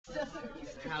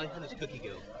Hallie, how does Cookie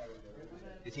go?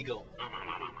 Does he go?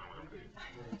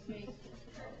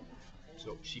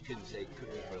 So she couldn't say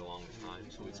Cookie for a long time.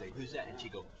 So we'd say, "Who's that?" And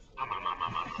she'd go,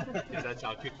 because that's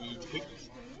how Cookie eats cookies.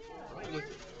 All right,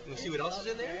 you see what else is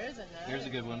in there? Here's a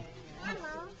good one.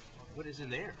 What is in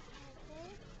there?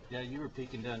 Yeah, you were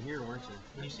peeking down here, weren't you?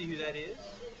 Can you see who that is?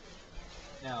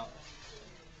 Now,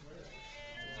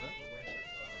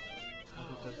 I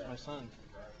think that's my son.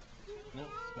 No,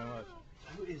 it's my wife.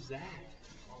 Who is that?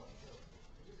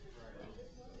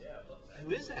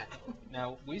 Who is that?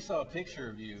 Now, we saw a picture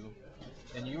of you,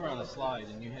 and you were on a slide,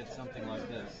 and you had something like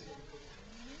this.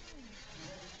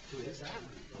 Who is that?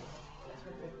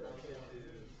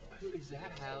 Who is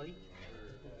that, Hallie?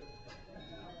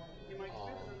 Oh,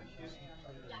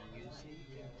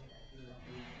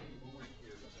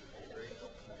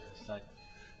 It's like,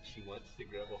 she wants to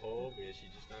grab a hold, but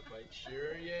she's just not quite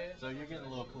sure yet. so you're getting a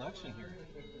little collection here.